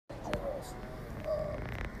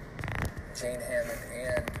Jane Hammond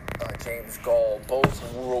and James Gall both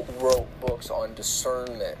wrote books on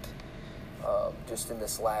discernment just in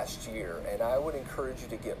this last year, and I would encourage you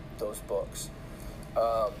to get those books.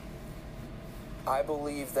 I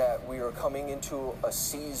believe that we are coming into a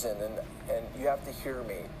season, and you have to hear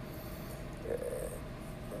me.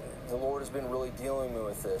 The Lord has been really dealing me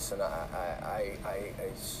with this, and I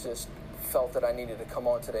just felt that I needed to come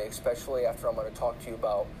on today, especially after I'm going to talk to you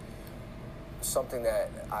about something that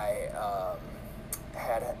I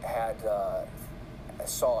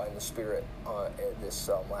saw in the Spirit this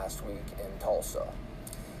last week in Tulsa.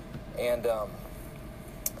 And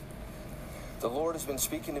the Lord has been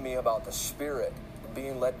speaking to me about the Spirit,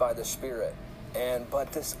 being led by the Spirit.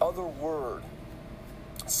 But this other word,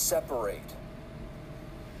 separate.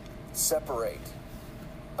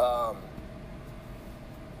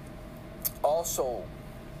 Also,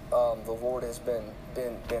 the Lord has been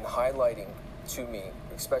highlighting to me,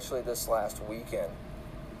 especially this last weekend.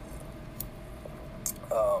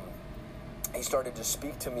 He started to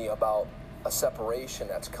speak to me about a separation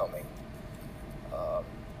that's coming,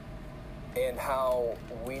 and how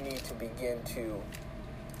we need to begin to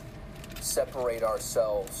separate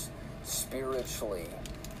ourselves spiritually,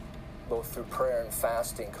 both through prayer and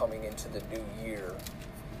fasting coming into the new year,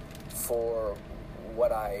 for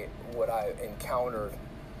what I encountered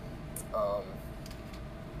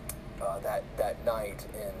that night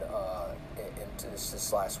in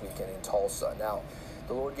this last weekend in Tulsa. Now,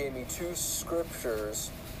 the Lord gave me two scriptures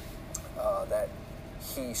that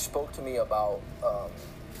He spoke to me about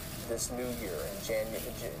this new year in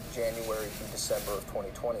January through December of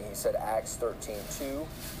 2020. He said Acts 13:2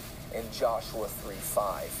 and Joshua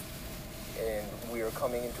 3:5. And we are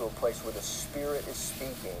coming into a place where the Spirit is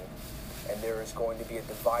speaking, and there is going to be a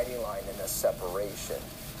dividing line and a separation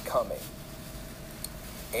coming.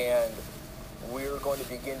 And we're going to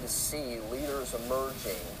begin to see leaders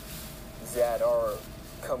emerging that are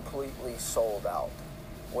completely sold out.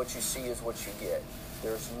 What you see is what you get.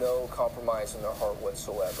 There's no compromise in their heart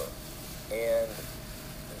whatsoever. And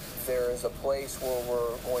there is a place where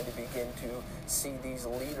we're going to begin to see these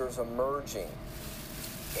leaders emerging,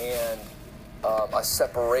 and a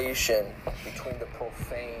separation between the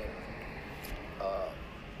profane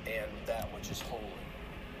and that which is holy.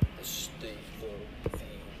 The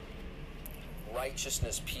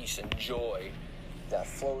righteousness, peace, and joy that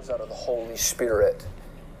flows out of the Holy Spirit,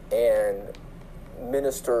 and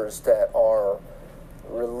ministers that are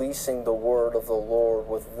releasing the word of the Lord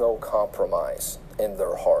with no compromise in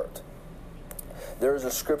their heart. There's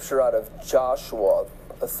a scripture out of Joshua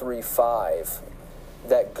 3:5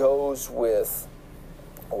 that goes with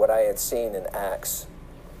what I had seen in Acts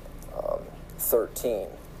 13.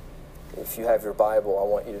 If you have your Bible, I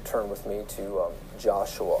want you to turn with me to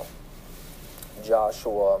Joshua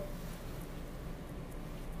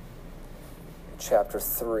chapter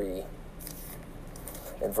 3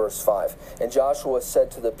 and verse 5. And Joshua said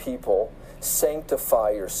to the people,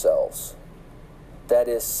 "Sanctify yourselves," that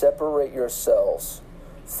is, separate yourselves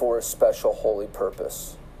for a special holy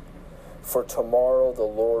purpose. For tomorrow the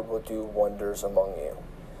Lord will do wonders among you.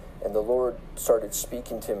 And the Lord started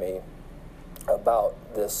speaking to me about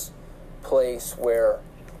this place where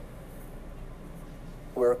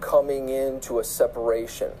we're coming into a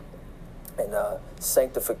separation and a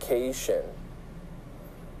sanctification,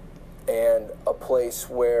 and a place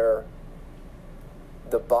where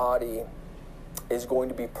the body is going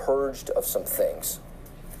to be purged of some things.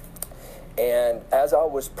 And as I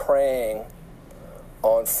was praying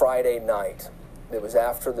on Friday night, it was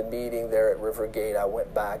after the meeting there at Rivergate, I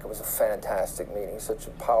went back. It was a fantastic meeting. Such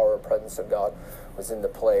a power and presence of God was in the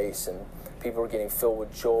place, and people were getting filled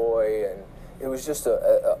with joy, and it was just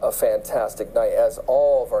a fantastic night, as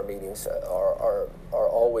all of our meetings are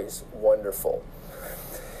always wonderful.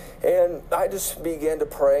 And I just began to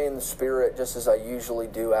pray in the Spirit, just as I usually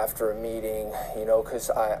do after a meeting,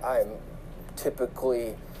 because I'm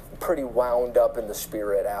typically pretty wound up in the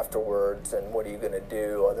Spirit afterwards. And what are you going to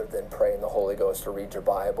do other than pray in the Holy Ghost or read your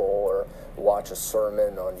Bible or watch a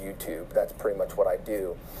sermon on YouTube? That's pretty much what I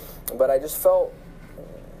do. But I just felt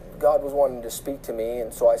God was wanting to speak to me,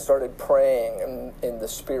 and so I started praying in the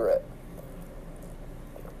Spirit.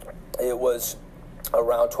 It was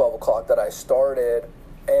around 12 o'clock that I started,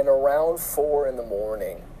 and around 4 in the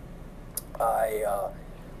morning, I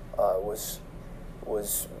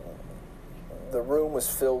the room was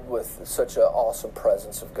filled with such an awesome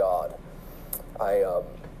presence of God. I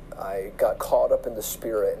got caught up in the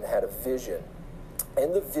Spirit and had a vision.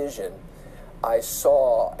 In the vision, I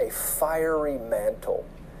saw a fiery mantle.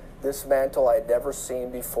 This mantle I'd never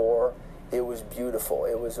seen before. It was beautiful.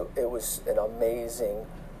 It was an amazing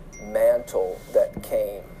mantle that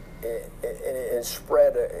came. It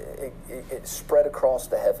spread across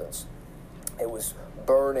the heavens. It was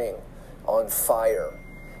burning on fire.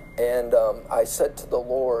 And I said to the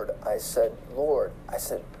Lord, Lord,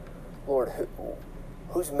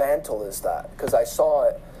 whose mantle is that? Because I saw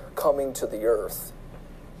it coming to the earth.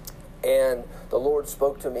 And the Lord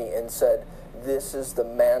spoke to me and said, this is the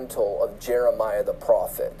mantle of Jeremiah the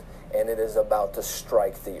prophet, and it is about to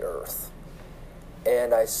strike the earth.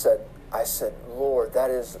 And I said, Lord,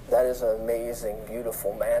 that is an amazing,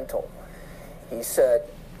 beautiful mantle. He said,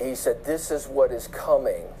 this is what is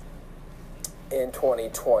coming in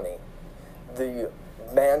 2020. The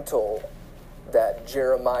mantle, that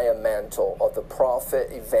Jeremiah mantle of the prophet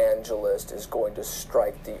evangelist, is going to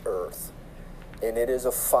strike the earth. And it is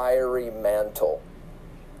a fiery mantle.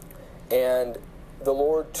 And the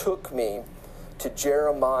Lord took me to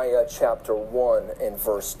Jeremiah chapter 1 and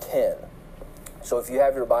verse 10. So if you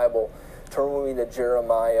have your Bible, turn with me to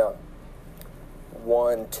Jeremiah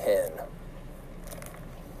 1:10.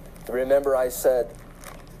 Remember, I said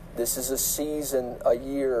this is a season, a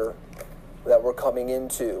year that we're coming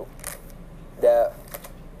into, that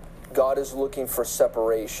God is looking for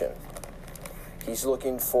separation. He's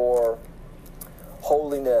looking for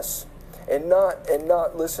holiness, and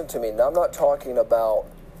not listen to me. Now, I'm not talking about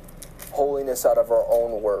holiness out of our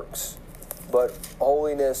own works, but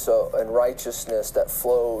holiness and righteousness that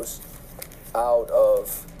flows out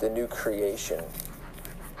of the new creation.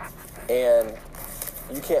 And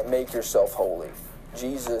you can't make yourself holy.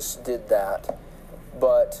 Jesus did that.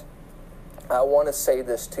 But I want to say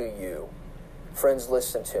this to you. Friends,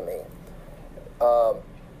 listen to me.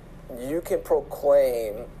 You can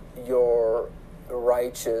proclaim your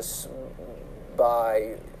righteous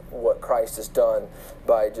by what Christ has done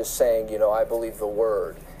by just saying, I believe the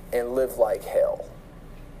word, and live like hell.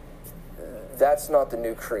 That's not the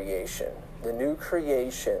new creation. The new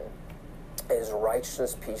creation is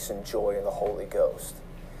righteousness, peace, and joy in the Holy Ghost.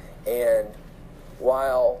 And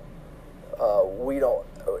while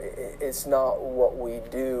it's not what we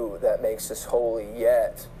do that makes us holy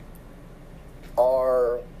yet,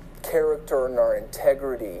 our character and our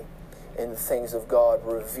integrity in the things of God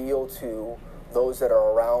reveal to those that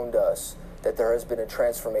are around us that there has been a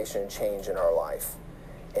transformation and change in our life.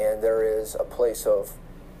 And there is a place of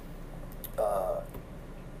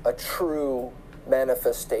a true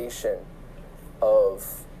manifestation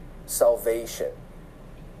of salvation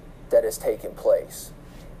that has taken place.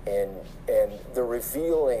 And the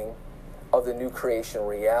revealing of the new creation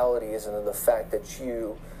reality is in the fact that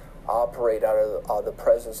you operate out of the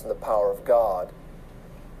presence and the power of God,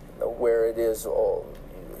 where it is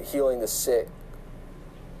healing the sick,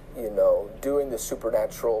 doing the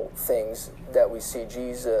supernatural things that we see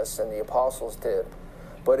Jesus and the apostles did.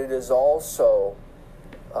 But it is also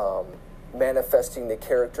manifesting the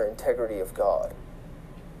character and integrity of God.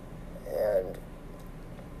 And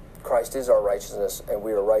Christ is our righteousness, and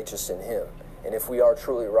we are righteous in Him. And if we are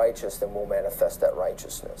truly righteous, then we'll manifest that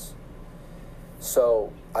righteousness.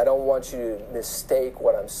 So I don't want you to mistake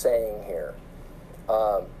what I'm saying here.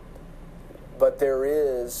 But there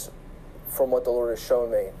is, from what the Lord has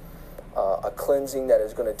shown me, a cleansing that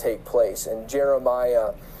is going to take place. In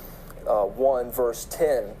Jeremiah 1, verse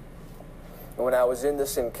 10, when I was in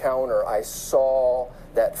this encounter, I saw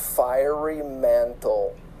that fiery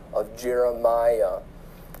mantle of Jeremiah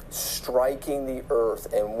striking the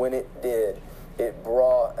earth, and when it did, it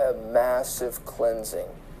brought a massive cleansing.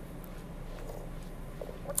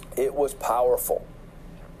 It was powerful.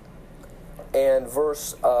 And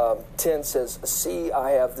verse 10 says, "See,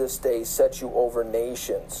 I have this day set you over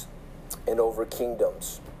nations and over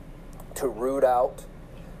kingdoms, to root out,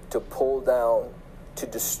 to pull down, to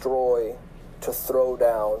destroy, to throw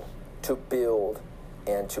down, to build,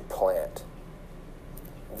 and to plant."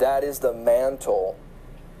 That is the mantle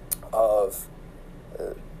of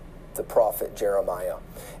the prophet Jeremiah.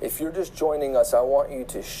 If you're just joining us, I want you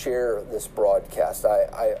to share this broadcast.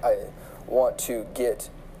 I want to get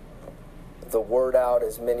the word out.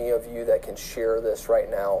 As many of you that can share this right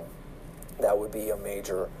now, that would be a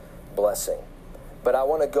major blessing. But I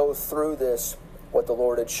want to go through this, what the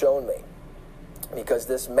Lord had shown me, because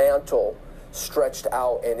this mantle stretched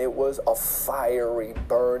out, and it was a fiery,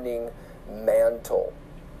 burning mantle.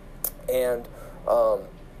 And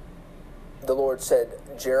the Lord said,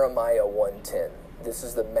 Jeremiah 1:10, this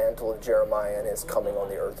is the mantle of Jeremiah, and it's coming on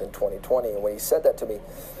the earth in 2020. And when He said that to me,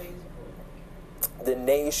 the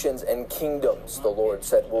nations and kingdoms, the Lord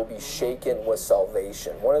said, will be shaken with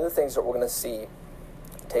salvation. One of the things that we're going to see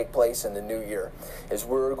take place in the new year is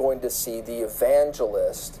we're going to see the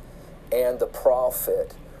evangelist and the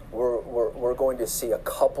prophet we're going to see a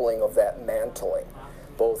coupling of that mantling,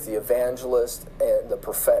 both the evangelist and the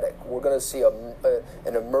prophetic. We're going to see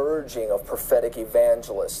an emerging of prophetic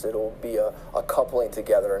evangelists. It'll be a coupling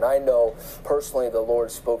together. And I know personally the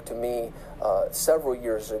Lord spoke to me several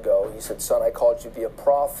years ago. He said, son, I called you to be a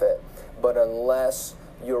prophet, but unless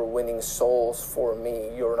you're winning souls for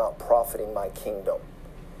me, you're not profiting my kingdom.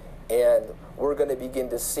 And we're going to begin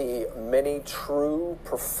to see many true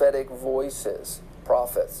prophetic voices,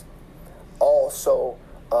 prophets, also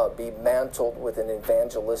be mantled with an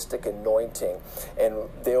evangelistic anointing, and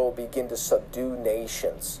they'll begin to subdue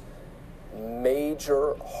nations.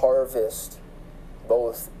 Major harvest,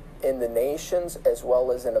 both in the nations as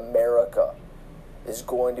well as in America, is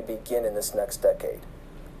going to begin in this next decade.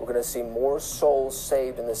 We're going to see more souls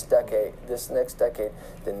saved in this next decade,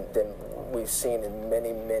 than we've seen in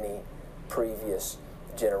many, many previous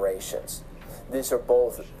generations. These are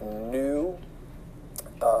both new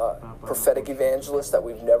prophetic evangelists that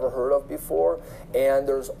we've never heard of before, and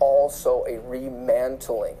there's also a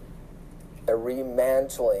remantling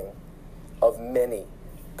of many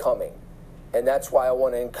coming. And that's why I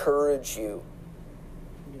want to encourage you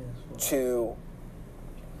to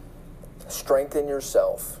strengthen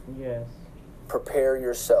yourself, prepare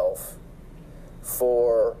yourself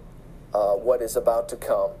for what is about to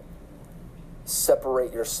come.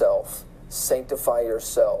 Separate yourself, sanctify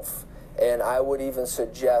yourself. And I would even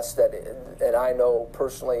suggest that, and I know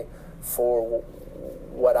personally for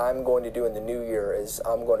what I'm going to do in the new year is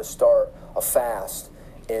I'm going to start a fast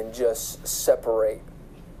and just separate,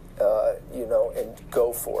 and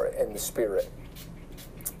go for it in the Spirit.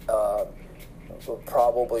 We're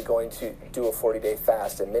probably going to do a 40-day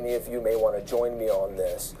fast, and many of you may want to join me on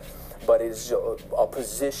this, but it's a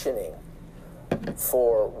positioning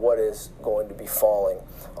for what is going to be falling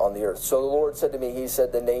on the earth. So the Lord said to me, he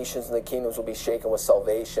said the nations and the kingdoms will be shaken with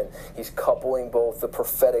salvation. He's coupling both the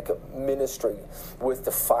prophetic ministry with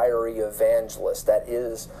the fiery evangelist. That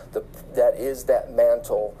is that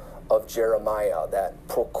mantle of Jeremiah, that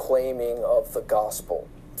proclaiming of the gospel,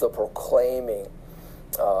 the proclaiming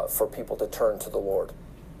for people to turn to the Lord.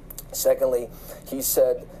 Secondly, he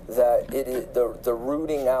said that it is the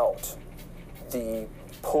rooting out, the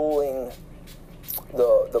pulling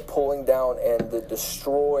down and the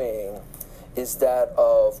destroying is that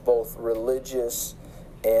of both religious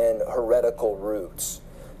and heretical roots.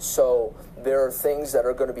 So there are things that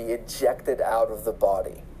are going to be ejected out of the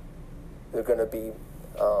body. They're going to be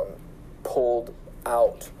pulled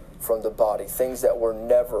out from the body. Things that were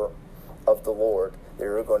never of the Lord,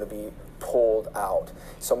 they're going to be pulled out.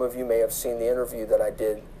 Some of you may have seen the interview that I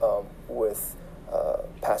did with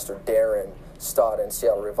Pastor Darren Stott in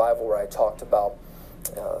Seattle Revival, where I talked about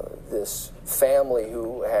this family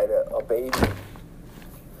who had a baby,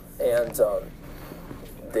 and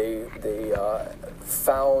they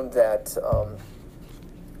found that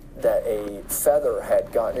a feather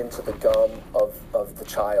had gotten into the gum of the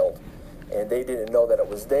child, and they didn't know that it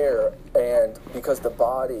was there. And because the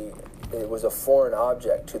body, it was a foreign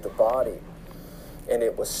object to the body, and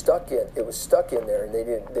it was stuck in there, and they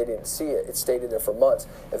didn't see it. It stayed in there for months.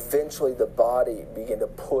 Eventually, the body began to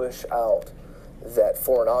push out that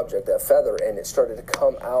foreign object, that feather, and it started to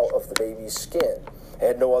come out of the baby's skin. It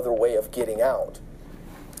had no other way of getting out.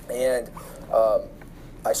 And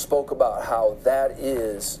I spoke about how that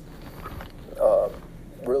is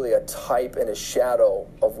really a type and a shadow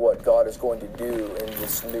of what God is going to do in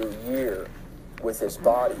this new year with his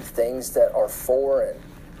body. Things that are foreign,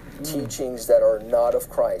 teachings that are not of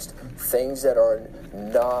Christ, things that are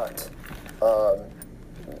not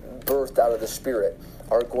birthed out of the Spirit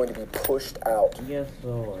are going to be pushed out. Yes,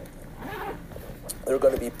 Lord. They're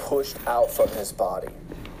going to be pushed out from his body.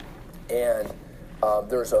 And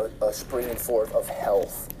there's a springing forth of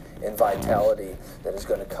health and vitality that is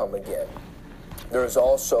going to come again. There's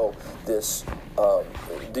also these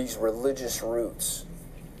religious roots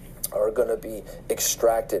are going to be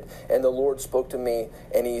extracted. And the Lord spoke to me,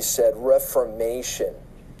 and he said, reformation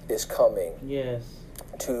is coming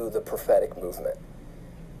to the prophetic movement.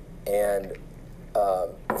 And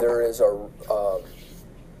there is a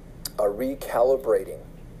recalibrating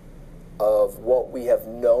of what we have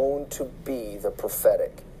known to be the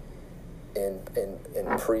prophetic in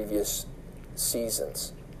previous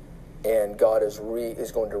seasons. And God is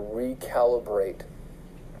going to recalibrate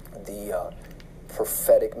the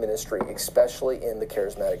prophetic ministry, especially in the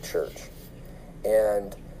charismatic church.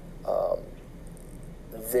 And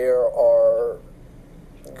there are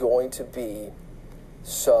going to be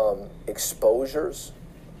some exposures,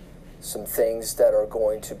 some things that are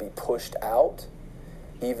going to be pushed out.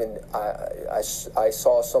 Even I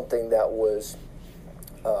saw something that was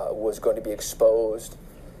was going to be exposed,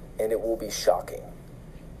 and it will be shocking.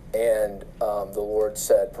 And the Lord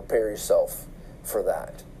said, prepare yourself for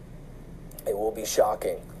that. It will be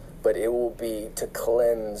shocking, but it will be to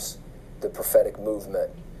cleanse the prophetic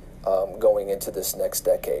movement going into this next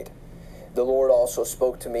decade. The Lord also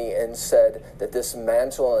spoke to me and said that this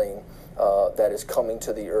mantling that is coming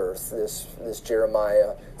to the earth, this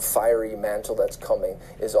Jeremiah fiery mantle that's coming,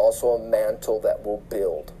 is also a mantle that will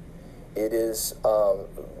build. It is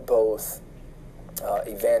both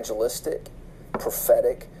evangelistic,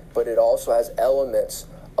 prophetic, but it also has elements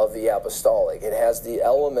of the apostolic. It has the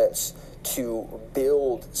elements to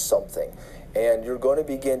build something. And you're going to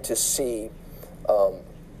begin to see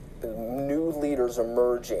new leaders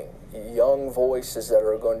emerging, young voices that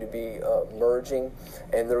are going to be emerging,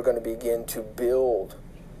 and they're going to begin to build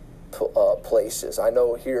places. I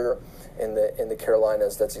know here in the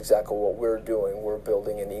Carolinas, that's exactly what we're doing. We're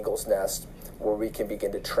building an eagle's nest where we can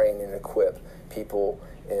begin to train and equip people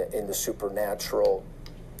in the supernatural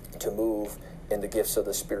to move in the gifts of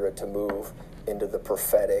the Spirit, to move into the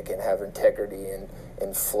prophetic and have integrity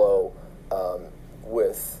and flow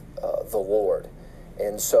with the Lord.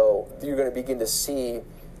 And so you're going to begin to see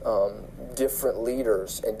different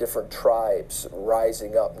leaders and different tribes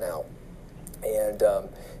rising up now. And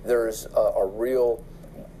there's a real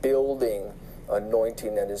building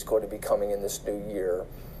anointing that is going to be coming in this new year,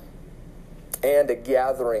 and a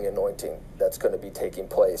gathering anointing that's going to be taking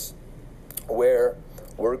place, where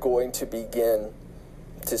we're going to begin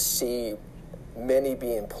to see many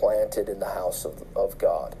being planted in the house of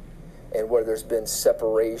God, and where there's been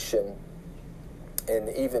separation, and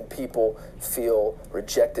even people feel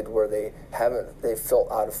rejected where they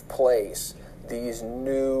felt out of place. These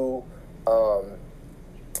new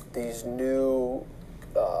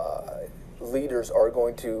leaders are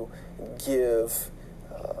going to give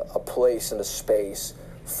a place and a space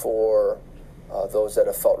for those that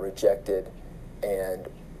have felt rejected and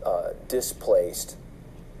displaced,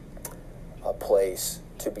 a place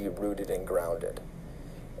to be rooted and grounded.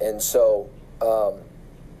 And so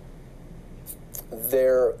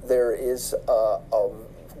there is a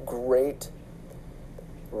great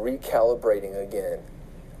recalibrating again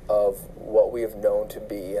of what we have known to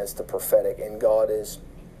be as the prophetic, and God is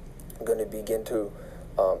going to begin to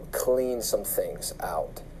clean some things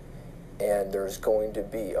out, and there's going to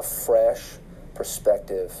be a fresh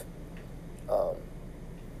perspective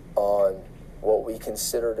on what we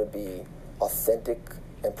consider to be authentic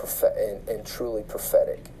and truly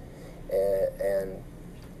prophetic, and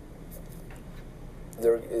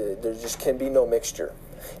there just can be no mixture.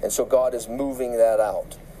 And so God is moving that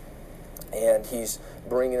out, and He's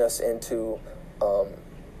bringing us into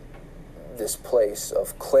this place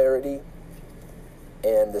of clarity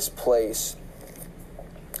and this place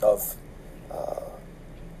of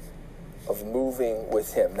moving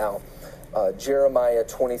with Him. Now, Jeremiah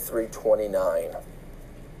 23:29.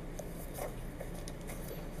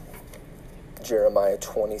 Jeremiah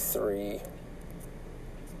 23.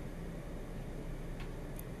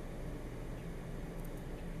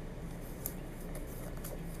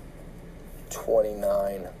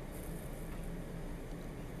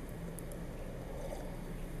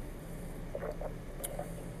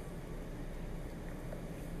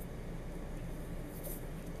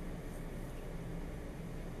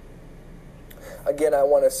 Again, I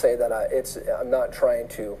want to say that I'm not trying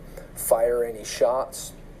to fire any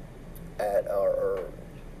shots at or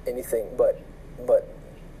anything, but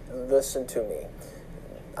listen to me.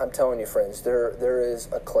 I'm telling you, friends, there is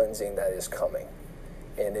a cleansing that is coming,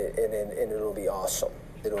 and it'll be awesome.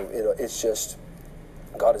 It's just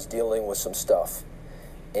God is dealing with some stuff,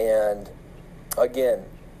 and again,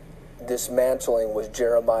 dismantling was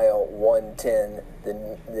Jeremiah 1:10.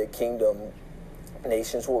 The kingdom,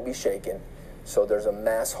 nations will be shaken. So there's a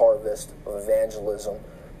mass harvest of evangelism,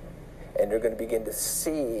 and you're going to begin to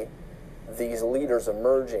see these leaders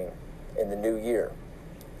emerging in the new year.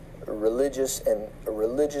 Religious and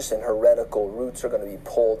heretical roots are going to be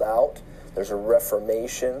pulled out. There's a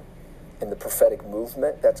reformation in the prophetic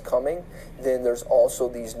movement that's coming. Then there's also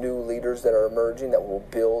these new leaders that are emerging that will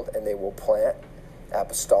build and they will plant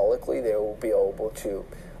apostolically. They will be able to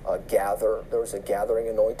gather. There's a gathering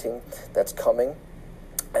anointing that's coming.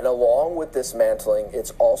 And along with this mantling,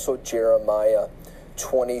 it's also Jeremiah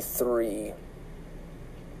 23,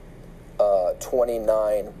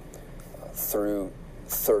 29 through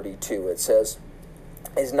 32. It says,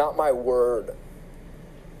 "Is not my word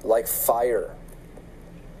like fire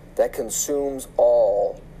that consumes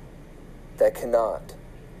all that cannot,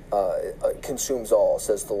 consumes all,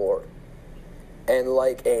 says the Lord, and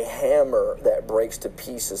like a hammer that breaks to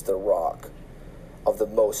pieces the rock? of the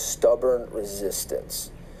most stubborn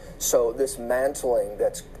resistance. So this mantling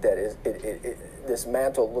this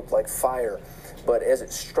mantle looked like fire, but as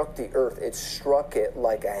it struck the earth, it struck it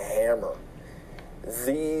like a hammer.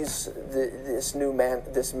 This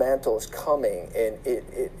mantle is coming, and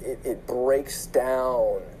it breaks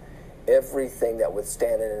down everything that would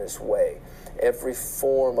stand in its way, every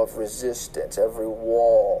form of resistance, every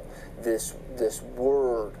wall. This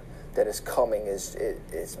word that is coming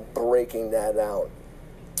is breaking that out.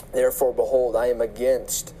 Therefore, behold, I am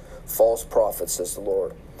against false prophets, says the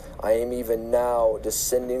Lord. I am even now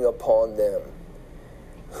descending upon them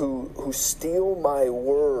who steal my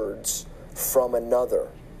words from another,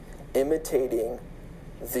 imitating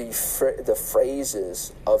the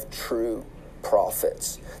phrases of true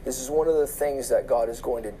prophets. This is one of the things that God is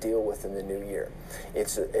going to deal with in the new year.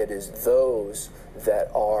 It is those that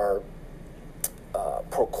are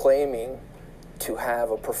proclaiming to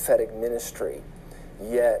have a prophetic ministry,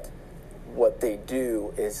 yet what they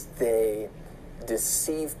do is they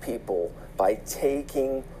deceive people by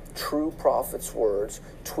taking true prophets' words,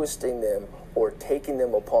 twisting them, or taking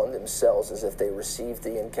them upon themselves as if they received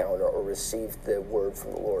the encounter or received the word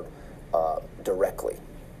from the Lord directly.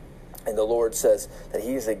 And the Lord says that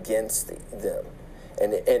He is against them.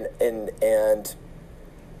 And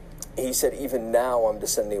He said, even now I'm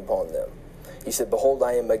descending upon them. He said, behold,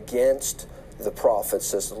 I am against the prophets,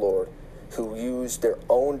 says the Lord, who use their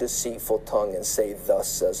own deceitful tongue and say, thus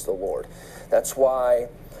says the Lord. That's why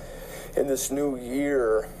in this new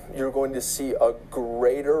year, you're going to see a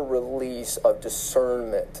greater release of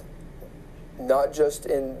discernment, not just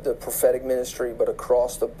in the prophetic ministry, but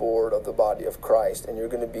across the board of the body of Christ. And you're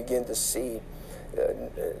going to begin to see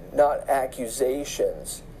not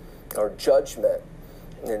accusations or judgment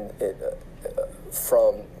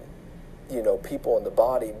from people in the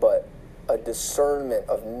body, but a discernment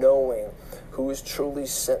of knowing who is truly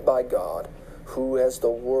sent by God, who has the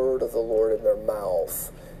word of the Lord in their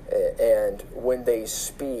mouth. And when they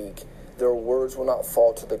speak, their words will not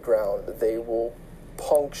fall to the ground. They will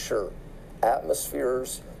puncture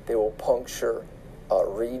atmospheres. They will puncture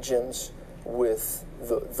regions with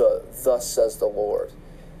the thus says the Lord.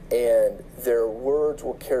 And their words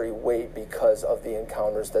will carry weight because of the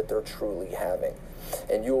encounters that they're truly having.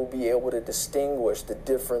 And you will be able to distinguish the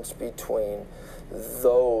difference between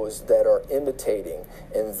those that are imitating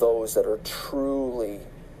and those that are truly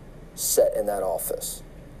set in that office.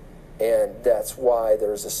 And that's why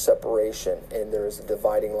there's a separation and there is a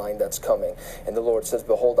dividing line that's coming. And the Lord says,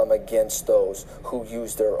 behold, I'm against those who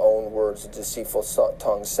use their own words, deceitful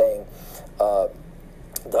tongues, saying,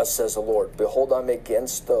 thus says the Lord, behold, I'm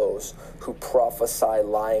against those who prophesy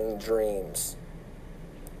lying dreams,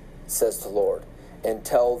 says the Lord, and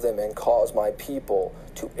tell them and cause my people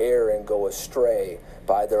to err and go astray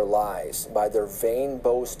by their lies, by their vain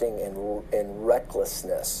boasting and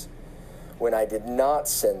recklessness, when I did not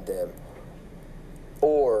send them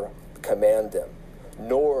or command them,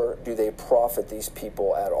 nor do they profit these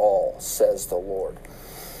people at all, says the Lord.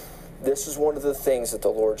 This is one of the things that the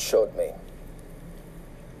Lord showed me.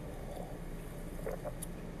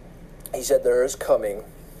 He said there is coming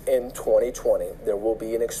in 2020, there will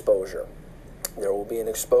be an exposure. There will be an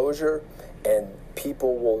exposure, and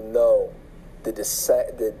people will know the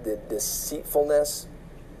deceitfulness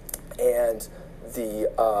and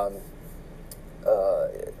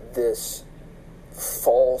this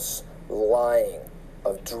false lying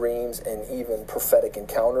of dreams and even prophetic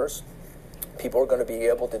encounters. People are going to be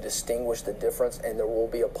able to distinguish the difference, and there will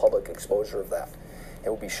be a public exposure of that. It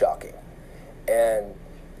will be shocking,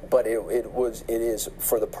 but it is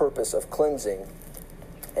for the purpose of cleansing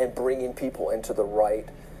and bringing people into the right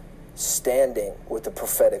standing with the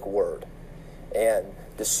prophetic word. And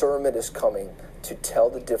discernment is coming to tell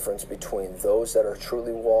the difference between those that are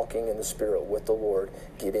truly walking in the Spirit with the Lord,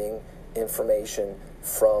 getting information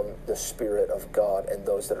from the Spirit of God, and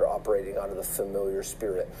those that are operating out of the familiar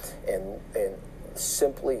spirit and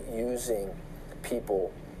simply using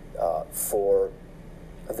people for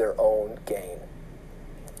their own gain.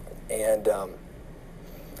 And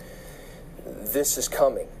this is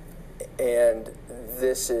coming, and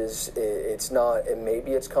it's not, and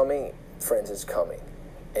maybe it's coming, friends, it's coming.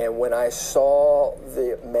 And when I saw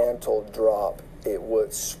the mantle drop, it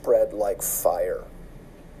would spread like fire.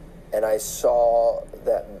 And I saw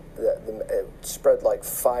that it spread like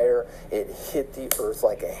fire. It hit the earth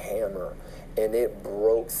like a hammer, and it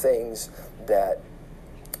broke things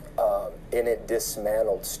and it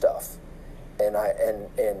dismantled stuff. And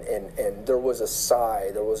there was a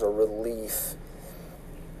sigh, there was a relief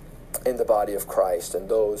in the body of Christ, and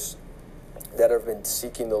those that have been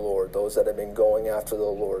seeking the Lord, those that have been going after the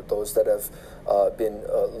Lord, those that have been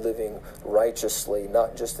living righteously,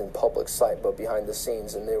 not just in public sight, but behind the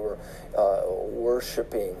scenes, and they were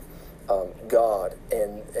worshiping God.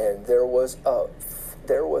 And there was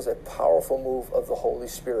a powerful move of the Holy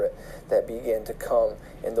Spirit that began to come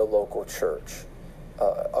in the local church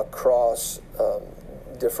across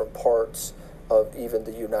different parts of even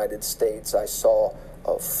the United States. I saw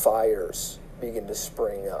fires begin to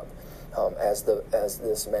spring up as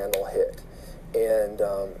this mantle hit, and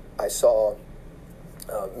I saw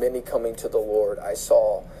many coming to the Lord. I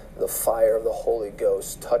saw the fire of the Holy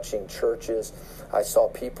Ghost touching churches. I saw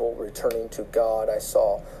people returning to God. I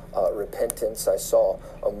saw repentance. I saw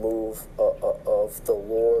a move of the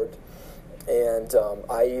Lord, and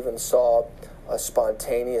I even saw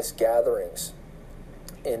spontaneous gatherings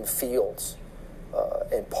in fields,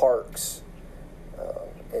 in parks,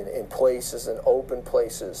 in places, in open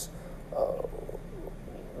places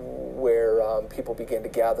where people began to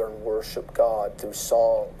gather and worship God through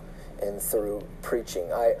song and through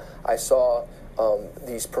preaching. I saw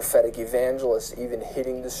these prophetic evangelists even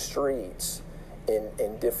hitting the streets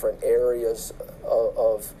in different areas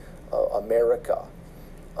of America,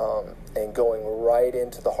 and going right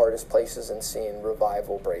into the hardest places and seeing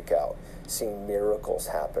revival break out, seeing miracles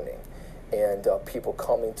happening, and people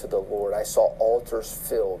coming to the Lord. I saw altars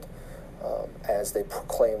filled as they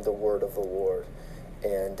proclaimed the word of the Lord,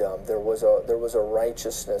 and there was a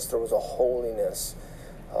righteousness, there was a holiness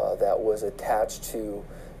that was attached to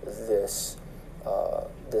this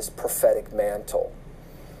prophetic mantle.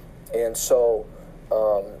 And so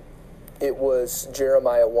it was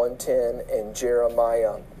Jeremiah 1:10 and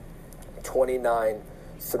Jeremiah 29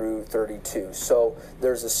 through 32. So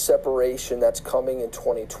there's a separation that's coming in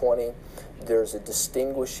 2020. There's a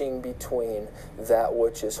distinguishing between that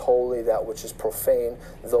which is holy, that which is profane,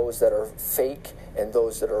 those that are fake, and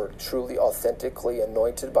those that are truly authentically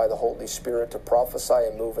anointed by the Holy Spirit to prophesy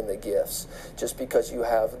and move in the gifts. Just because you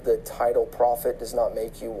have the title prophet does not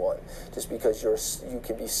make you one. Just because you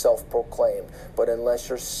can be self-proclaimed. But unless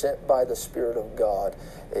you're sent by the Spirit of God,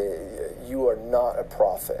 you are not a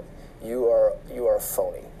prophet. You are a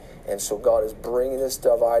phony. And so God is bringing this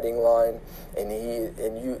dividing line, and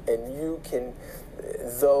you can,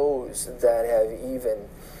 those that have even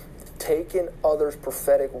taken others'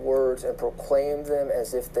 prophetic words and proclaimed them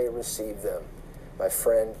as if they received them, my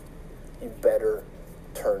friend, you better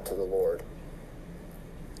turn to the Lord.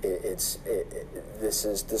 This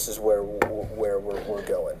is where we're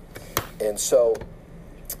going. And so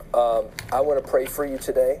I want to pray for you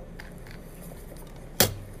today.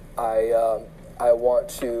 I want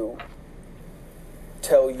to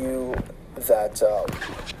tell you that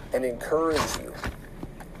and encourage you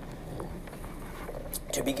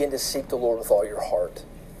to begin to seek the Lord with all your heart.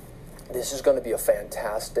 This is going to be a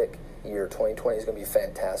fantastic year. 2020 is going to be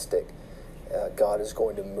fantastic. God is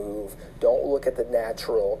going to move. Don't look at the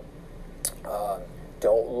natural.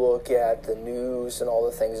 Don't look at the news and all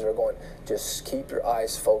the things that are going. Just keep your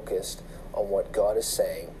eyes focused on what God is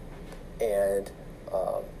saying, and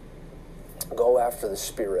go after the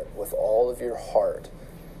Spirit with all of your heart.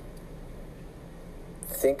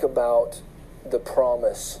 Think about the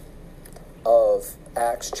promise of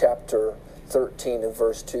Acts chapter 13 and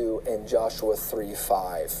verse 2 and Joshua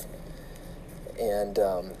 3:5. And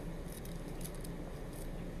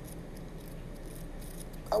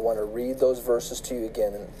I want to read those verses to you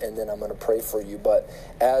again, and then I'm going to pray for you. But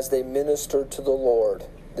as they ministered to the Lord,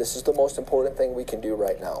 this is the most important thing we can do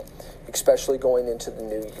right now, especially going into the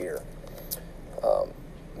new year.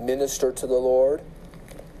 Minister to the Lord,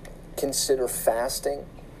 consider fasting,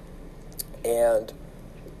 and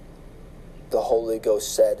the Holy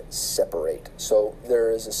Ghost said, separate. So there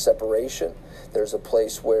is a separation. There's a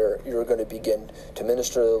place where you're going to begin to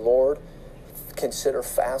minister to the Lord. Consider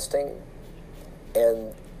fasting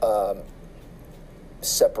and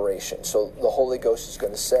separation. So the Holy Ghost is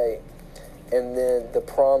going to say, and then the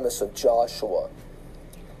promise of Joshua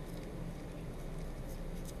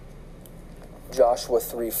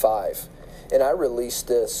 3:5. And I released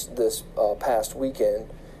this past weekend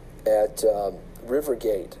at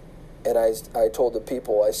Rivergate, and I told the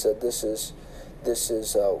people, I said, this is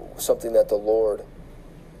something that the Lord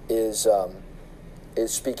is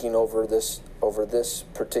speaking over this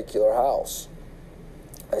particular house.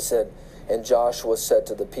 I said, and Joshua said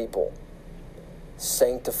to the people,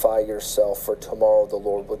 sanctify yourself, for tomorrow the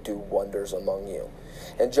Lord will do wonders among you.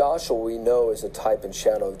 And Joshua, we know, is a type and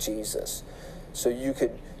shadow of Jesus. So you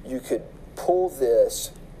could pull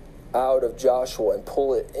this out of Joshua and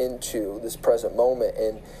pull it into this present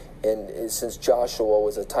moment, And since Joshua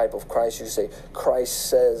was a type of Christ, you say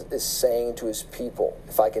Christ is saying to his people,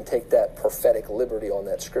 if I can take that prophetic liberty on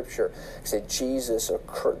that scripture, say Jesus,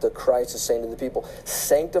 the Christ, is saying to the people,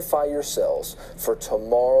 sanctify yourselves, for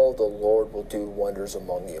tomorrow the Lord will do wonders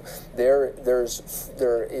among you. There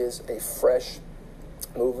is a fresh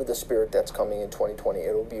move of the Spirit that's coming in 2020.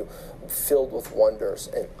 It will be filled with wonders,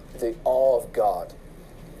 and the awe of God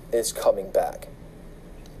is coming back.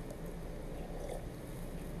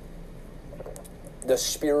 The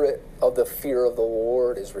spirit of the fear of the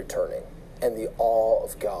Lord is returning, and the awe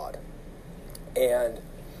of God. And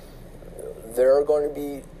there are going to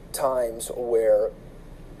be times where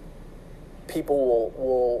people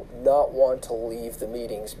will not want to leave the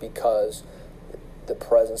meetings because the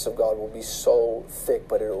presence of God will be so thick,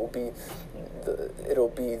 but it'll be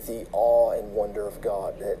the awe and wonder of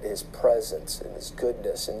God, his presence and his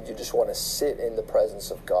goodness, and you just want to sit in the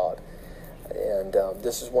presence of God. And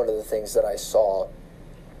this is one of the things that I saw.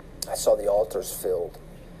 I saw the altars filled,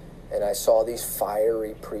 and I saw these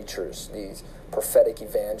fiery preachers, these prophetic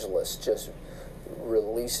evangelists just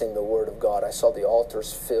releasing the word of God. I saw the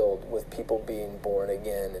altars filled with people being born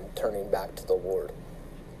again and turning back to the Lord.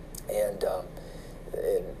 And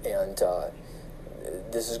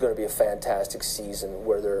this is going to be a fantastic season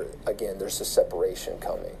where there's a separation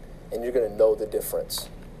coming, and you're going to know the difference.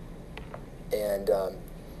 And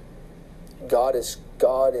God is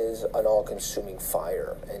an all-consuming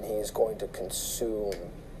fire, and he is going to consume.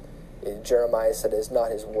 Jeremiah said, is not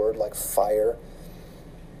his word like fire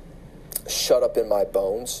shut up in my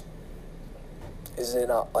bones? Is it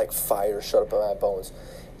not like fire shut up in my bones?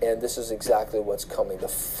 And this is exactly what's coming. The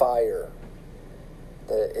fire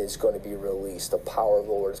that is going to be released, the power of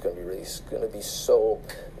the Lord is going to be released. It's going to be so,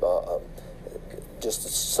 just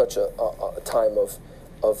such a time of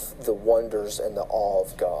the wonders and the awe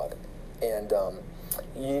of God. And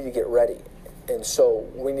you need to get ready. And so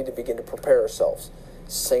we need to begin to prepare ourselves.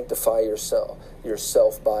 Sanctify yourself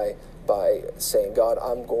by saying, God,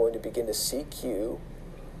 I'm going to begin to seek you.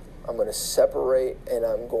 I'm going to separate, and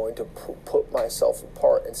I'm going to put myself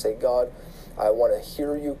apart and say, God, I want to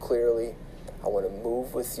hear you clearly. I want to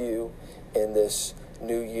move with you in this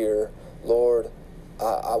new year. Lord,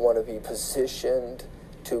 I want to be positioned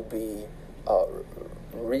to be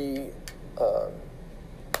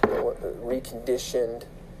reconditioned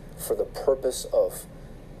for the purpose of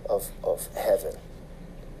heaven.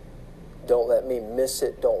 Don't let me miss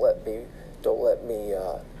it. Don't let me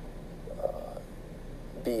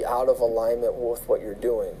be out of alignment with what you're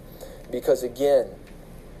doing. Because again,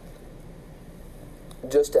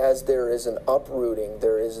 just as there is an uprooting,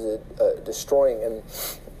 there is a destroying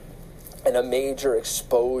and a major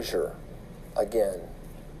exposure. Again,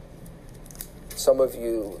 some of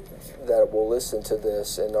you that will listen to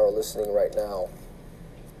this and are listening right now,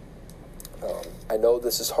 I know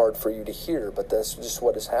this is hard for you to hear, but that's just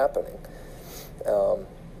what is happening.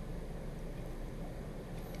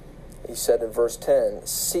 He said in verse 10,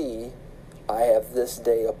 see, I have this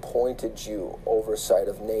day appointed you oversight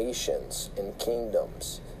of nations and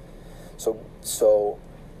kingdoms. So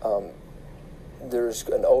there's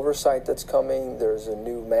an oversight that's coming. There's a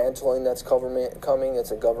new mantling that's coming.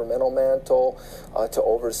 It's a governmental mantle to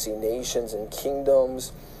oversee nations and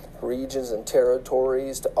kingdoms, regions and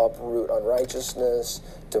territories, to uproot unrighteousness,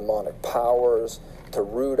 demonic powers, to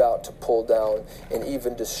root out, to pull down, and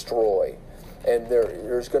even destroy. And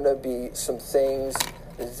there's going to be some things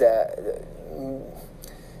that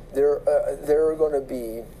there are going to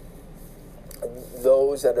be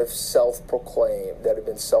those that have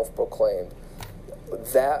been self-proclaimed.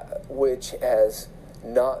 That which has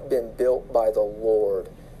not been built by the Lord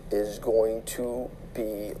is going to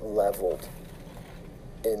be leveled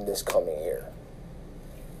in this coming year.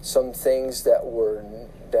 Some things that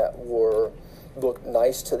looked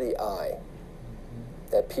nice to the eye,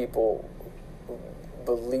 that people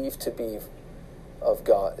believe to be of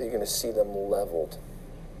God, you're going to see them leveled.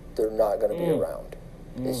 They're not going to be around.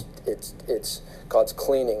 It's God's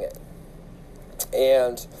cleaning it,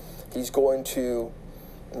 and He's going to.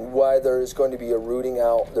 Why there is going to be a rooting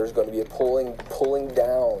out, there's going to be a pulling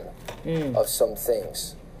down of some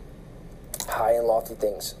things, high and lofty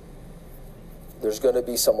things. There's going to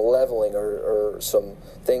be some leveling or some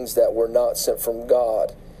things that were not sent from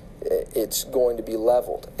God. It's going to be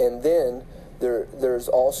leveled. And then there's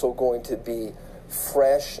also going to be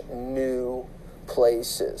fresh, new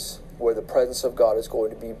places where the presence of God is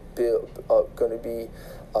going to be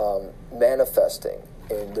manifesting.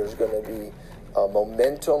 And there's going to be a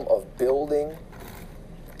momentum of building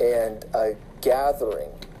and a gathering,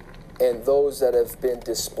 and those that have been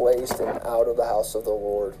displaced and out of the house of the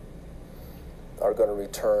Lord are going to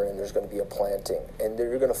return, and there's going to be a planting. And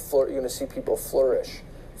you're going to see people flourish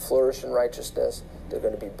in righteousness. They're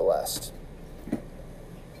going to be blessed.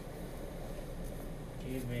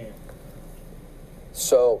 Amen.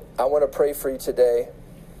 So I want to pray for you today.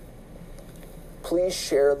 Please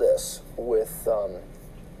share this with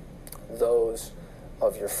those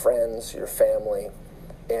of your friends, your family,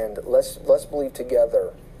 and let's believe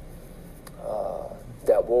together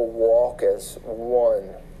that we'll walk as one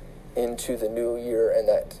into the new year, and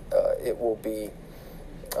that it will be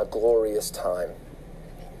a glorious time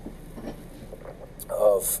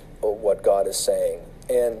of what God is saying.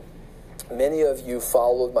 And many of you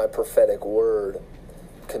followed my prophetic word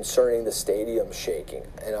concerning the stadium shaking,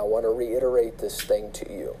 and I want to reiterate this thing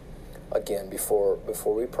to you again before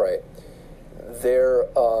we pray.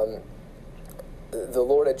 The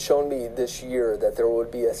Lord had shown me this year that there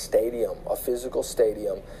would be a stadium, a physical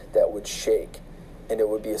stadium that would shake, and it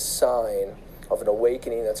would be a sign of an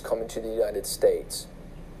awakening that's coming to the United States.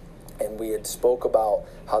 And we had spoke about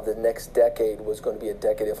how the next decade was going to be a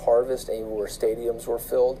decade of harvest, and where stadiums were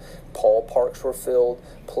filled, ballparks were filled,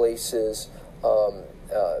 places,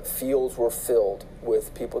 fields were filled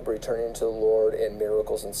with people returning to the Lord, and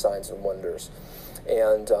miracles and signs and wonders.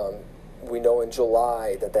 And we know in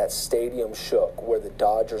July that stadium shook where the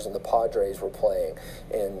Dodgers and the Padres were playing.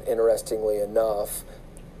 And interestingly enough,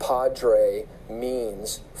 Padre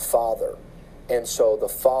means father. And so the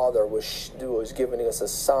Father was giving us a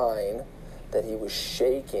sign that he was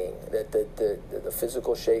shaking, that the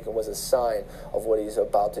physical shaking was a sign of what he's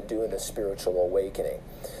about to do in a spiritual awakening.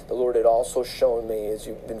 The Lord had also shown me, as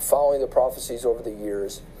you've been following the prophecies over the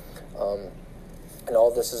years, and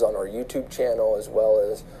all this is on our YouTube channel as well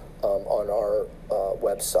as on our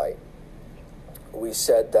website. We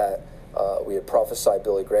said that we had prophesied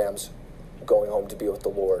Billy Graham's going home to be with the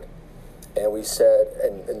Lord. And we said,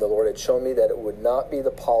 and the Lord had shown me that it would not be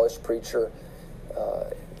the polished preacher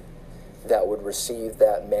that would receive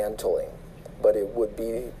that mantling, but it would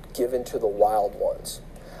be given to the wild ones.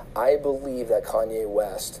 I believe that Kanye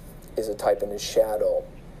West is a type and a shadow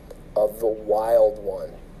of the wild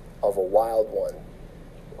one,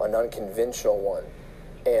 an unconventional one.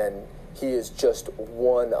 And he is just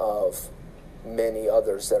one of many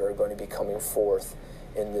others that are going to be coming forth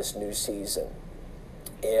in this new season.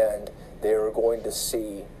 And they are going to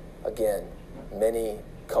see, again, many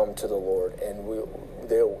come to the Lord. And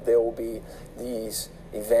there will be these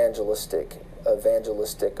evangelistic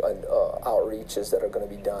outreaches that are going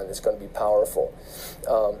to be done. It's going to be powerful.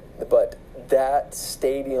 But that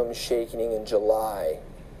stadium shaking in July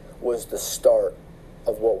was the start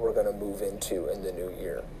of what we're going to move into in the new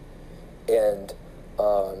year. And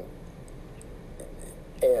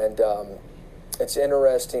it's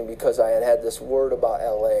interesting because I had this word about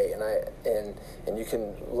LA, and you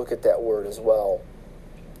can look at that word as well,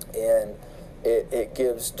 and it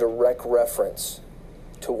gives direct reference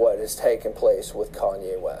to what has taken place with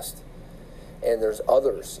Kanye West. And there's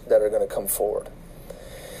others that are going to come forward.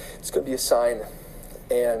 It's going to be a sign,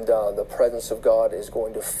 and the presence of God is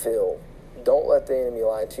going to fill. Don't let the enemy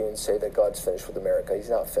lie to you and say that God's finished with America. He's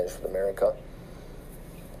not finished with America.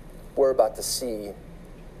 We're about to see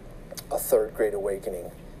a third great awakening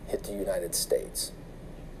hit the United States.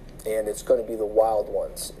 And it's going to be the wild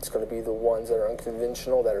ones. It's going to be the ones that are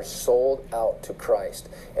unconventional, that are sold out to Christ.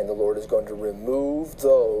 And the Lord is going to remove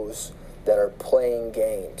those that are playing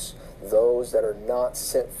games, those that are not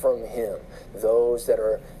sent from him, those that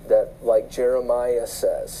like Jeremiah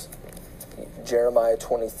says, Jeremiah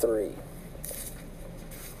 23.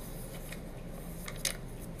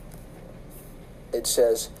 It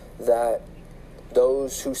says that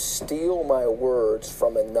those who steal my words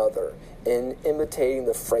from another in imitating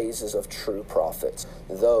the phrases of true prophets,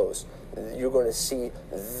 those, you're going to see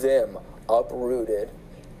them uprooted,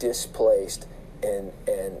 displaced, and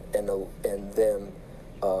them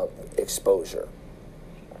exposure.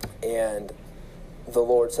 And the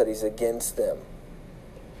Lord said he's against them.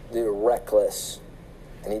 They're reckless,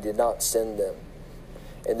 and he did not send them.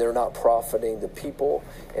 And they're not profiting the people,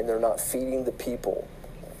 and they're not feeding the people.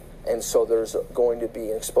 And so there's going to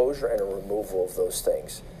be an exposure and a removal of those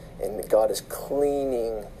things. And God is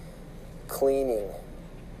cleaning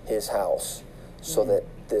his house so that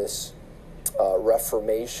this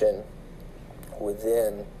reformation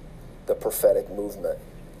within the prophetic movement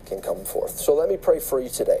can come forth. So let me pray for you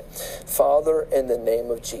today. Father, in the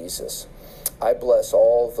name of Jesus, I bless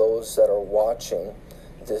all those that are watching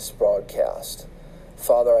this broadcast.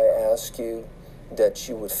 Father, I ask you that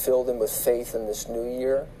you would fill them with faith in this new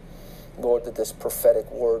year. Lord, that this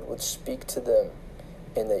prophetic word would speak to them,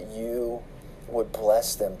 and that you would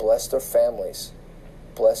bless them, bless their families,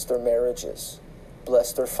 bless their marriages,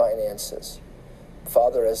 Bless their finances.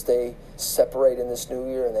 Father, as they separate in this new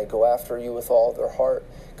year and they go after you with all their heart,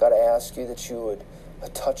 God, I ask you that you would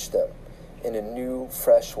touch them in a new,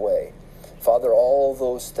 fresh way. Father, all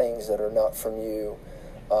those things that are not from you,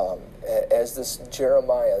 as this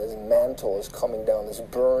Jeremiah, this mantle is coming down, this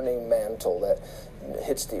burning mantle that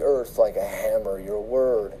hits the earth like a hammer. Your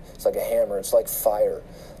word, it's like a hammer. It's like fire.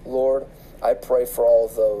 Lord, I pray for all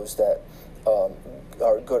of those that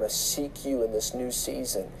are going to seek you in this new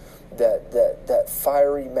season, that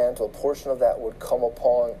fiery mantle, a portion of that would come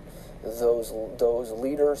upon those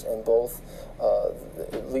leaders, and both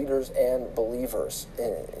leaders and believers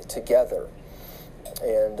together.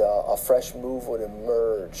 And a fresh move would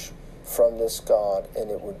emerge from this, God, and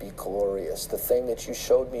it would be glorious. The thing that you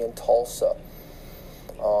showed me in Tulsa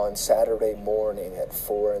on Saturday morning at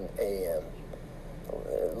 4 a.m.,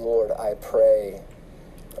 Lord, I pray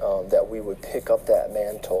that we would pick up that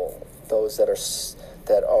mantle. Those that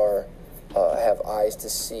are have eyes to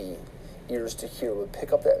see, ears to hear, would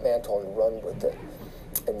pick up that mantle and run with it.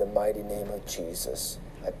 In the mighty name of Jesus,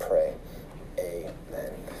 I pray.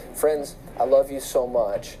 Amen. Friends, I love you so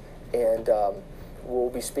much, and we'll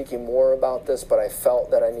be speaking more about this, but I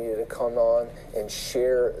felt that I needed to come on and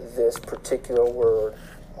share this particular word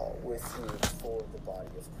with you for the body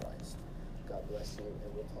of Christ. God bless you,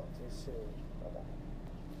 and we'll talk to you soon.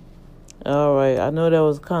 Bye-bye. All right. I know that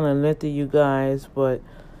was kind of lengthy, you guys, but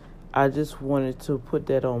I just wanted to put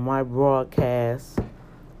that on my broadcast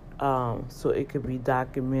so it could be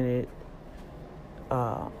documented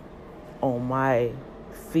on my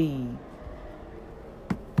feed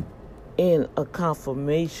in a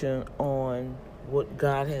confirmation on what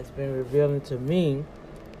God has been revealing to me,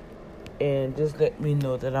 and just let me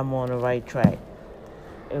know that I'm on the right track.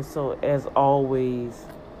 And so, as always,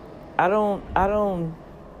 I don't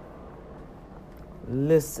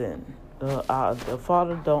listen. The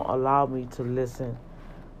Father don't allow me to listen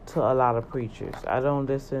to a lot of preachers. I don't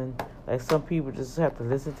listen. Like, some people just have to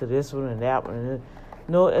listen to this one and that one.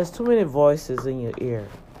 No, there's too many voices in your ear.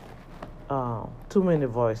 Too many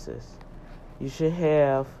voices. You should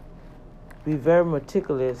be very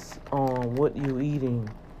meticulous on what you're eating,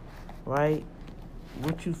 right?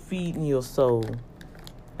 What you feed in your soul.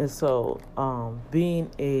 And so,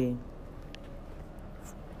 being a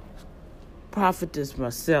prophetess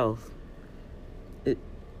myself,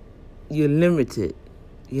 you're limited.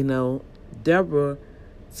 You know, Deborah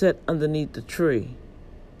sat underneath the tree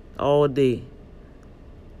all day,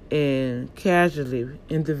 and casually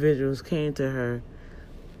individuals came to her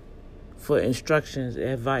for instructions,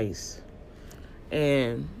 advice.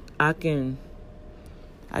 And I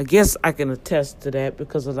guess I can attest to that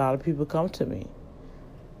because a lot of people come to me.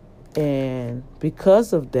 And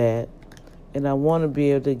because of that, and I want to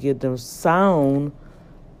be able to give them sound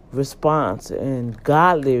response and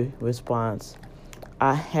godly response,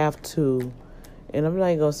 I have to, and I'm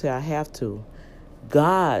not going to say I have to,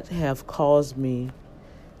 God have caused me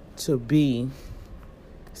to be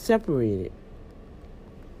separated.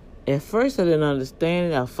 At first I didn't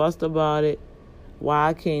understand it. I fussed about it. Why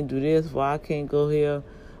I can't do this? Why I can't go here?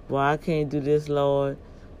 Why I can't do this, Lord?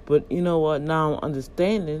 But you know what? Now I'm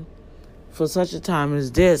understanding. For such a time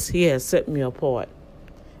as this, He has set me apart.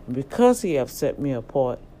 And because He has set me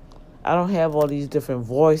apart, I don't have all these different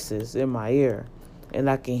voices in my ear, and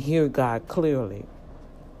I can hear God clearly.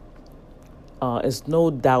 It's no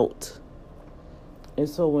doubt. And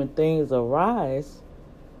so when things arise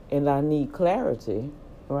and I need clarity,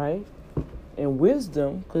 right, and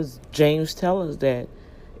wisdom, because James tells us that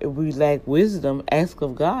if we lack wisdom, ask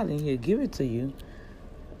of God and He'll give it to you,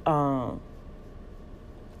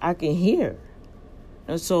 I can hear.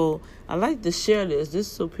 And so I like to share this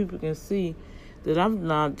so people can see that I'm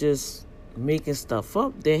not just making stuff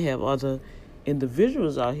up. They have other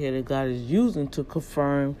individuals out here that God is using to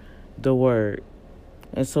confirm the word.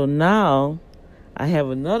 And so now I have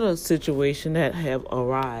another situation that have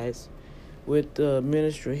arisen with the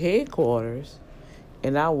ministry headquarters,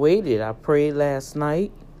 and I waited. I prayed last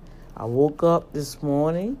night. I woke up this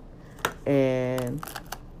morning, and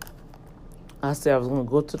I said I was going to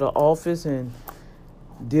go to the office and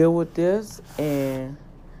deal with this, and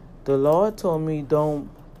the Lord told me, don't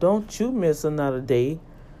you miss another day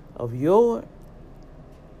of your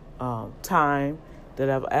time that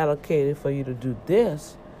I've allocated for you to do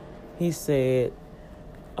this. He said,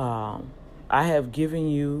 I have given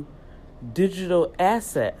you digital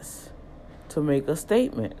assets to make a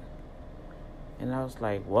statement. And I was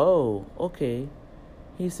like, whoa, okay.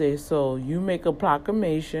 He said, so you make a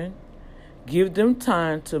proclamation, give them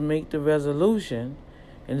time to make the resolution,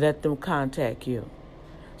 and let them contact you.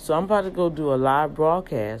 So I'm about to go do a live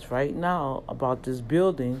broadcast right now about this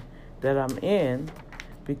building that I'm in,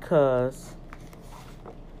 because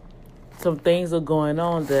some things are going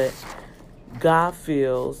on that God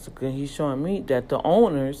feels, and he's showing me that the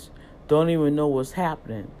owners don't even know what's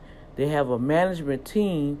happening. They have a management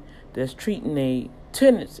team that's treating their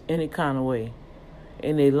tenants any kind of way,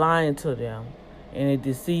 and they lying to them, and they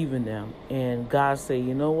deceiving them. And God say,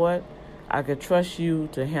 you know what? I can trust you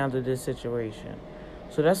to handle this situation.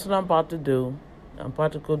 So that's what I'm about to do. I'm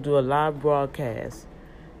about to go do a live broadcast,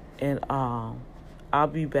 and I'll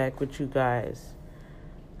be back with you guys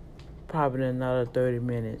probably in another 30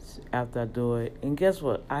 minutes after I do it. And guess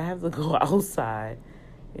what? I have to go outside,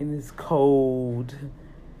 and it's cold.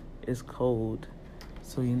 It's cold.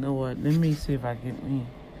 So you know what? Let me see if I get me.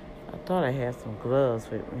 I thought I had some gloves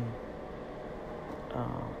with me.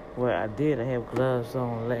 Well, I did. I have gloves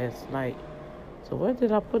on last night. So where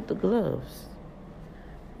did I put the gloves?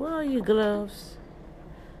 Where are your gloves?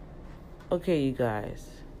 Okay, you guys.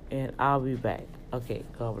 And I'll be back. Okay,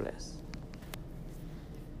 God bless.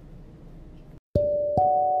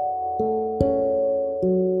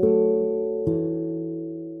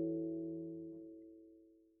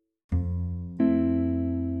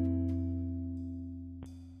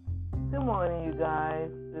 Good morning, you guys.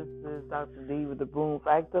 This is Dr. D with the Boom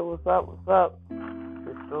Factor. What's up? What's up?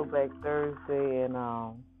 It's Throwback Thursday, and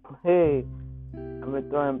hey, I've been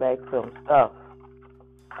throwing back some stuff.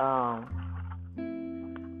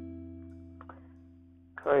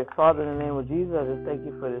 Pray, Father, in the name of Jesus, I just thank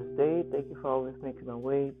you for this day. Thank you for always making a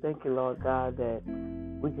way. Thank you, Lord God, that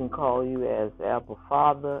we can call you as Abba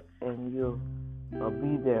Father, and you'll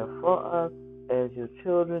be there for us as your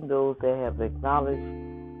children, those that have acknowledged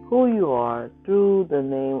who you are through the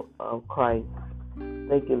name of Christ.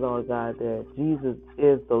 Thank you, Lord God, that Jesus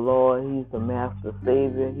is the Lord. He's the Master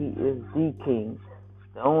Savior. He is the King,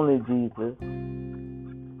 the only Jesus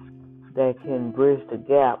that can bridge the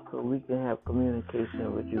gap so we can have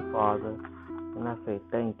communication with you, Father. And I say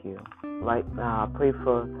thank you. Right now, I pray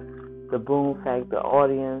for the Boom Factor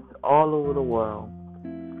audience all over the world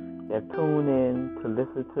that tune in to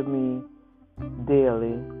listen to me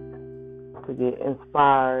daily, to get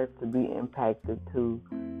inspired, to be impacted, to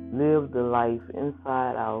live the life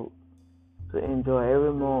inside out, to enjoy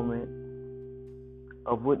every moment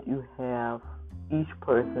of what you have each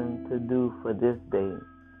person to do for this day.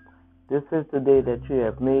 This is the day that you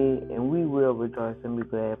have made, and we will rejoice and be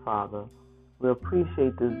glad, Father. We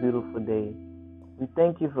appreciate this beautiful day. We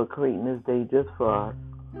thank you for creating this day just for us,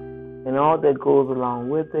 and all that goes along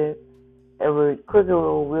with it. Every crooked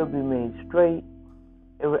road will be made straight.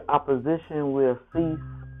 Every opposition will cease.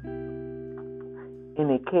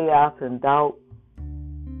 Any chaos and doubt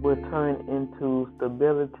will turn into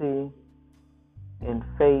stability and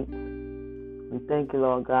faith. We thank you,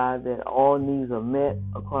 Lord God, that all needs are met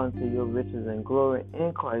according to your riches and glory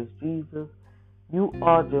in Christ Jesus. You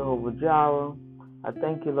are Jehovah Jireh. I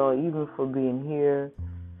thank you, Lord, even for being here,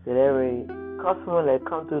 that every customer that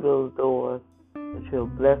comes through those doors, that you'll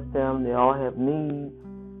bless them. They all have needs.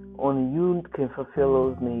 Only you can fulfill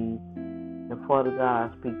those needs. And Father God,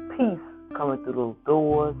 I speak peace coming through those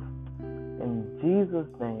doors. In Jesus'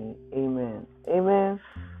 name, amen. Amen.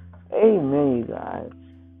 Amen, you guys.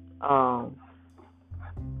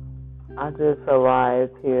 I just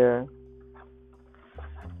arrived here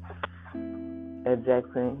at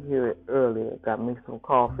Jackson here earlier. Got me some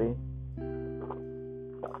coffee.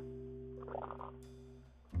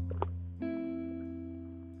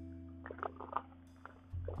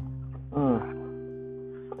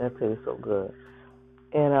 That tastes so good.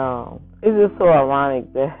 And it's just so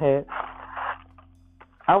ironic that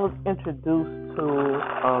I was introduced to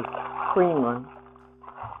a creamer.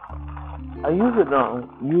 I usually don't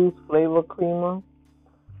use flavor creamer,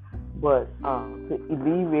 but to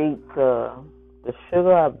alleviate the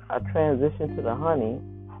sugar, I transitioned to the honey.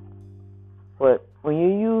 But when you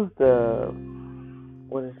use the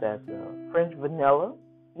French vanilla,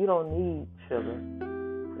 you don't need sugar.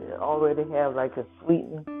 You already have like a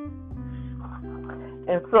sweetener.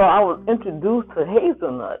 And so I was introduced to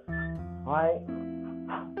hazelnuts, right?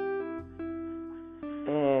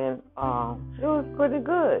 And it was pretty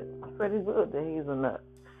good. Pretty good, the hazelnut.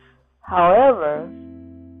 However,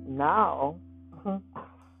 now I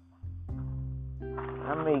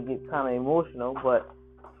may get kind of emotional, but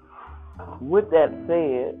with that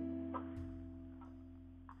said,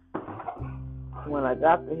 when I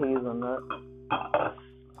got the hazelnut,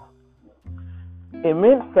 it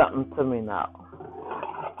meant something to me now,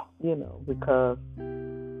 because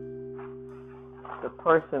the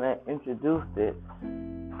person that introduced it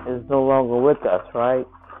is no longer with us, right?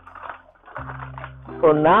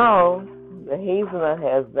 So now the hazelnut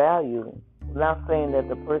has value. I'm not saying that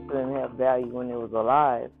the person didn't have value when it was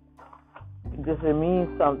alive. It means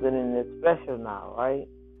something and it's special now, right?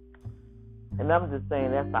 And I'm just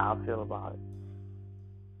saying that's how I feel about it.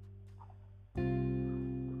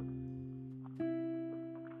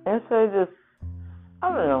 And so just, I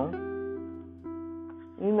don't know.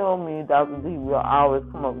 You know me, Dr. D, we'll always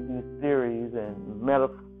come up with these theories and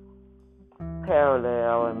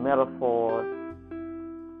parallel and metaphors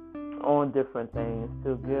on different things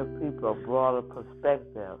to give people a broader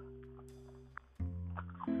perspective.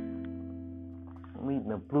 I'm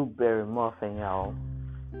eating a blueberry muffin, y'all,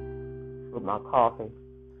 with my coffee.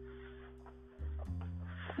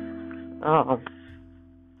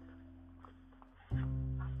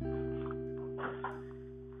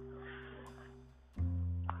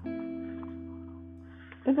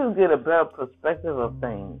 You just get a better perspective of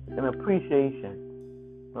things and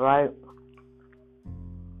appreciation, right?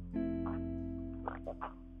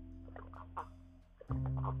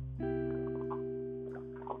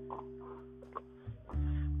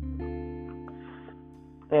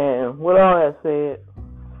 And with all that said,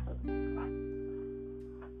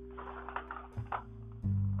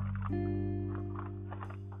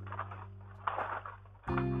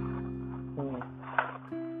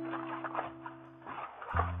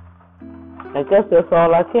 I guess that's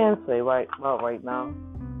all I can say right now.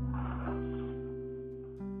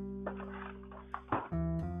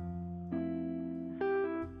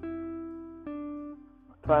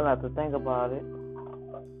 Try not to think about it.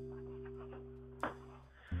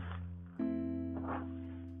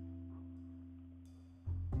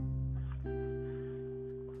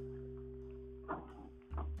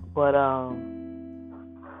 But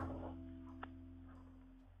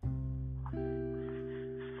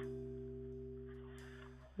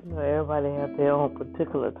everybody have their own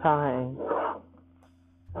particular time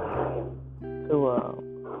to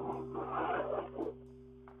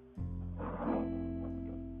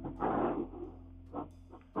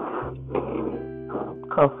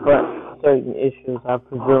confront certain issues, I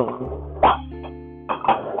presume.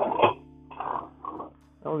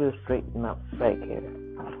 I'll just straighten up back here.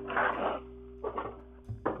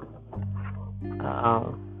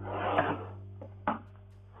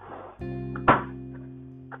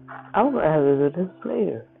 I'm going to have to do this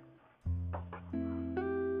later.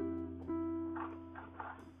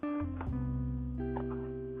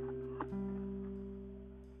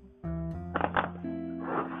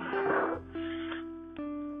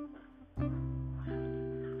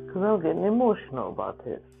 Because I'm getting emotional about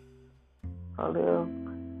this. A little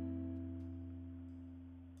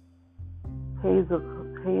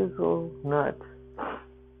hazelnut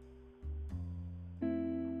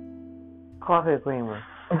coffee creamer.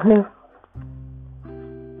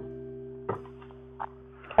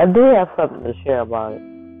 I do have something to share about it.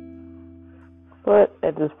 But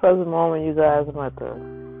at this present moment, you guys, I'm going to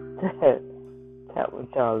chat with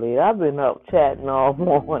y'all later. I've been up chatting all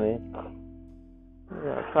morning.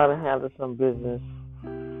 Trying to handle some business.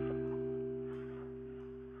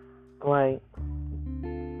 Right.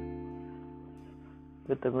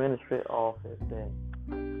 With the ministry office.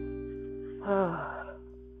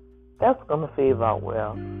 That's going to fade out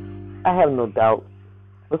well. I have no doubt.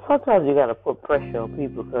 But sometimes you got to put pressure on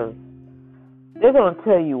people because they're going to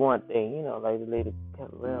tell you one thing, like the lady said,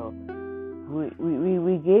 well,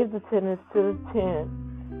 we gave the tenants to the tenant,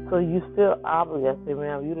 so you still obligated. I say,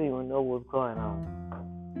 ma'am, you don't even know what's going on.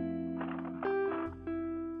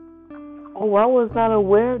 Oh, I was not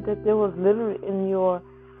aware that there was literally in your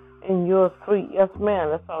street. Yes, ma'am,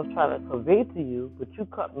 that's what I was trying to convey to you, but you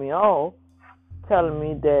cut me off telling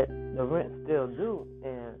me that the rent still due,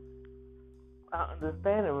 and I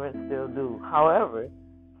understand the rent still due. However,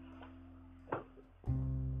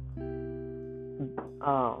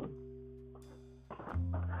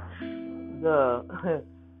 the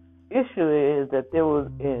issue is that there was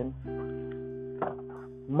in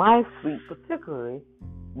my street particularly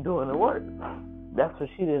doing the work. That's what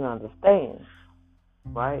she didn't understand,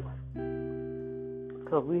 right?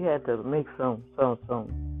 So we had to make some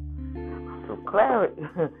clarity.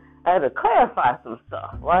 I had to clarify some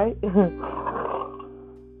stuff, right?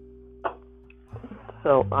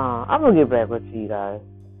 So I'm gonna get back with you guys.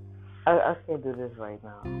 I can't do this right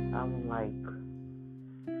now. I'm like,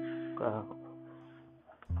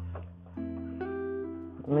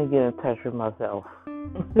 let me get in touch with myself.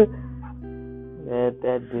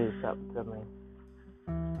 That did something to me.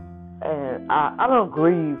 And I don't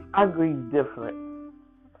grieve. I grieve different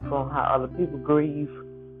from how other people grieve.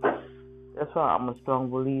 That's why I'm a strong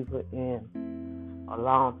believer in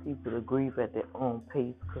allowing people to grieve at their own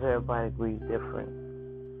pace, because everybody grieves different.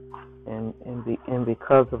 and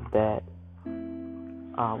because of that,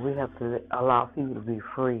 we have to allow people to be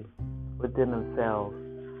free within themselves.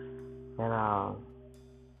 And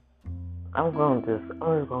I'm just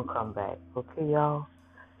gonna come back. Okay, y'all.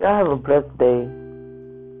 Y'all have a blessed day.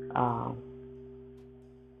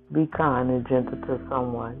 Be kind and gentle to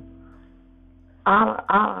someone. Honor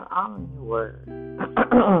your word.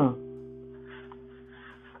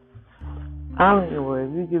 Honor your word.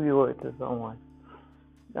 If you give your word to someone,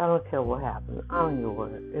 I don't care what happens. Honor your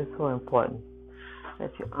word. It's so important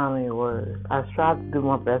that you honor your word. I strive to do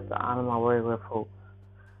my best to honor my word with folks.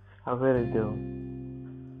 I really do.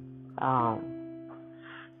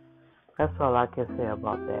 That's all I can say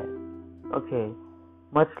about that. Okay.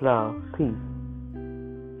 Much love. Peace.